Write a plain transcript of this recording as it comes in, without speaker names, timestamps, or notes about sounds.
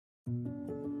The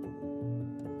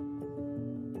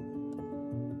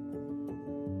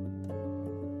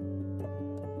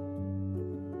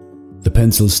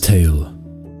pencil's tale.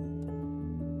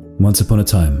 Once upon a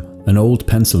time, an old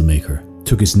pencil maker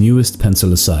took his newest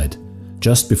pencil aside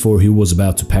just before he was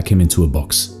about to pack him into a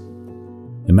box.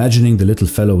 Imagining the little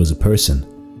fellow as a person,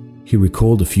 he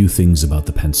recalled a few things about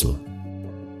the pencil.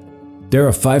 "There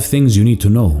are 5 things you need to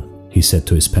know," he said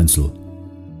to his pencil.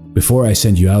 "Before I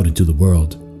send you out into the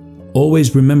world,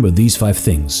 always remember these 5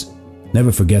 things.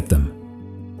 Never forget them.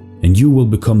 And you will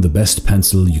become the best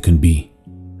pencil you can be."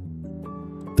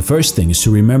 The first thing is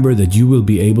to remember that you will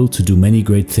be able to do many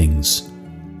great things,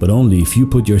 but only if you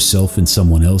put yourself in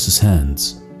someone else's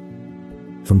hands.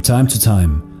 From time to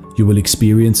time, you will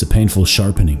experience a painful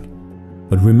sharpening,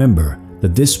 but remember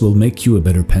that this will make you a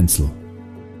better pencil.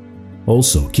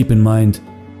 Also, keep in mind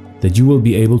that you will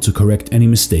be able to correct any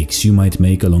mistakes you might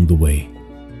make along the way.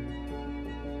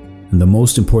 And the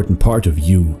most important part of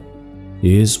you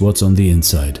is what's on the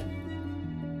inside.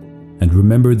 And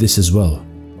remember this as well.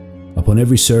 Upon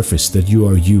every surface that you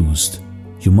are used,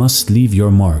 you must leave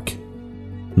your mark.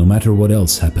 No matter what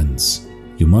else happens,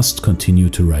 you must continue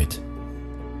to write.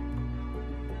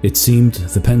 It seemed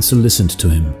the pencil listened to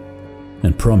him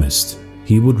and promised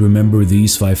he would remember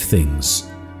these 5 things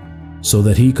so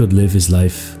that he could live his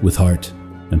life with heart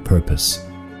and purpose.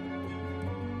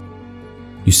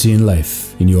 You see, in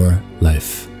life, in your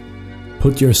life,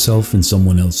 put yourself in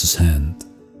someone else's hand.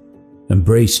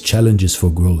 Embrace challenges for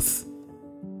growth.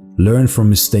 Learn from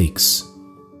mistakes,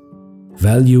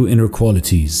 value inner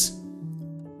qualities,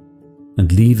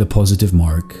 and leave a positive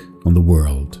mark on the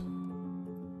world.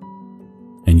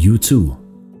 And you too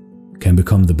can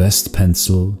become the best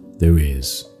pencil there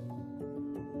is.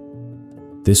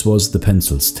 This was The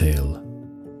Pencil's Tale,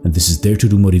 and this is Dare to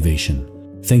Do Motivation.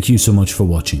 Thank you so much for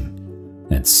watching,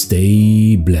 and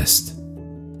stay blessed.